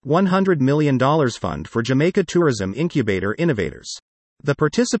$100 million fund for Jamaica Tourism Incubator Innovators. The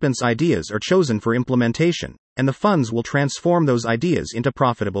participants' ideas are chosen for implementation, and the funds will transform those ideas into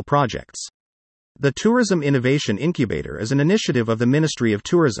profitable projects. The Tourism Innovation Incubator is an initiative of the Ministry of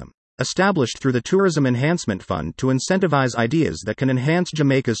Tourism, established through the Tourism Enhancement Fund to incentivize ideas that can enhance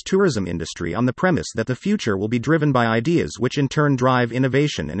Jamaica's tourism industry on the premise that the future will be driven by ideas which in turn drive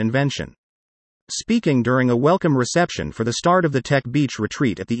innovation and invention. Speaking during a welcome reception for the start of the Tech Beach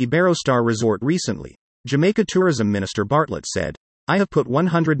retreat at the Iberostar Resort recently, Jamaica Tourism Minister Bartlett said, "I have put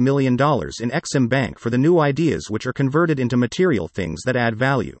 $100 million in Exim Bank for the new ideas which are converted into material things that add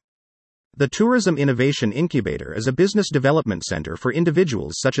value." The Tourism Innovation Incubator is a business development center for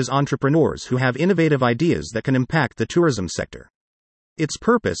individuals such as entrepreneurs who have innovative ideas that can impact the tourism sector. Its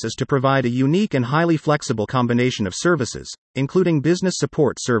purpose is to provide a unique and highly flexible combination of services, including business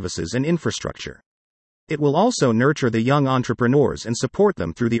support services and infrastructure. It will also nurture the young entrepreneurs and support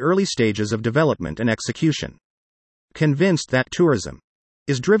them through the early stages of development and execution. Convinced that tourism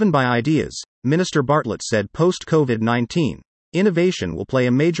is driven by ideas, Minister Bartlett said post-COVID-19, innovation will play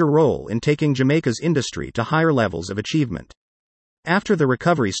a major role in taking Jamaica's industry to higher levels of achievement. After the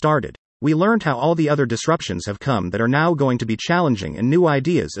recovery started, we learned how all the other disruptions have come that are now going to be challenging, and new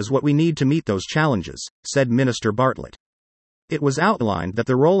ideas is what we need to meet those challenges, said Minister Bartlett. It was outlined that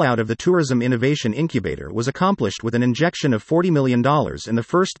the rollout of the Tourism Innovation Incubator was accomplished with an injection of $40 million, and the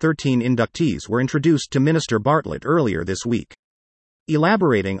first 13 inductees were introduced to Minister Bartlett earlier this week.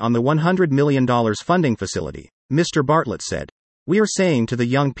 Elaborating on the $100 million funding facility, Mr. Bartlett said, "We are saying to the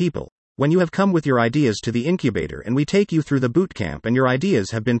young people, when you have come with your ideas to the incubator and we take you through the boot camp and your ideas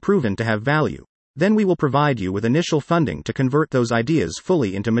have been proven to have value, then we will provide you with initial funding to convert those ideas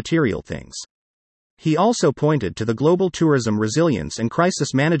fully into material things." He also pointed to the Global Tourism Resilience and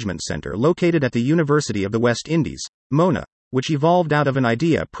Crisis Management Center located at the University of the West Indies, MONA, which evolved out of an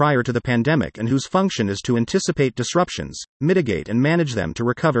idea prior to the pandemic and whose function is to anticipate disruptions, mitigate and manage them to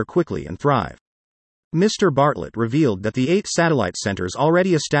recover quickly and thrive. Mr. Bartlett revealed that the 8 satellite centers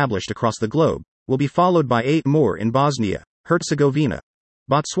already established across the globe will be followed by 8 more in Bosnia, Herzegovina,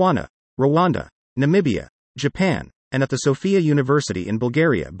 Botswana, Rwanda, Namibia, Japan, and at the Sofia University in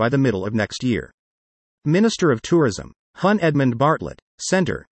Bulgaria by the middle of next year. Minister of Tourism, Hun Edmund Bartlett,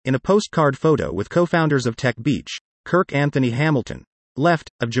 Center, in a postcard photo with co-founders of Tech Beach, Kirk Anthony Hamilton, left,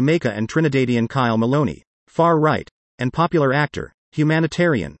 of Jamaica, and Trinidadian Kyle Maloney, far right, and popular actor,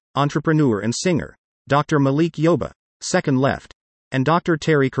 humanitarian, entrepreneur and singer, Dr. Malik Yoba, second left, and Dr.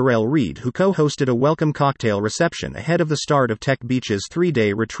 Terry Carell Reed, who co-hosted a welcome cocktail reception ahead of the start of Tech Beach's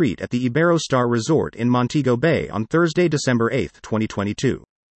 3-day retreat at the Iberostar Resort in Montego Bay on Thursday, December 8, 2022.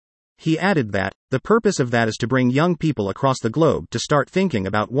 He added that, the purpose of that is to bring young people across the globe to start thinking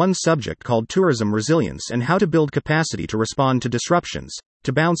about one subject called tourism resilience and how to build capacity to respond to disruptions,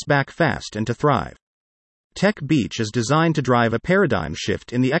 to bounce back fast and to thrive. Tech Beach is designed to drive a paradigm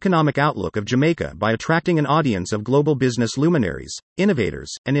shift in the economic outlook of Jamaica by attracting an audience of global business luminaries,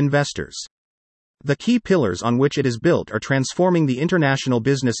 innovators, and investors. The key pillars on which it is built are transforming the international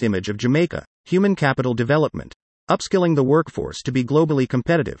business image of Jamaica, human capital development, upskilling the workforce to be globally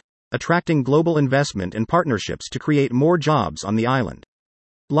competitive, attracting global investment and partnerships to create more jobs on the island.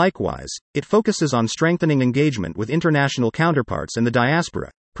 Likewise, it focuses on strengthening engagement with international counterparts and the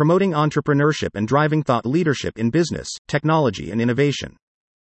diaspora, promoting entrepreneurship and driving thought leadership in business, technology and innovation.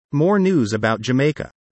 More news about Jamaica.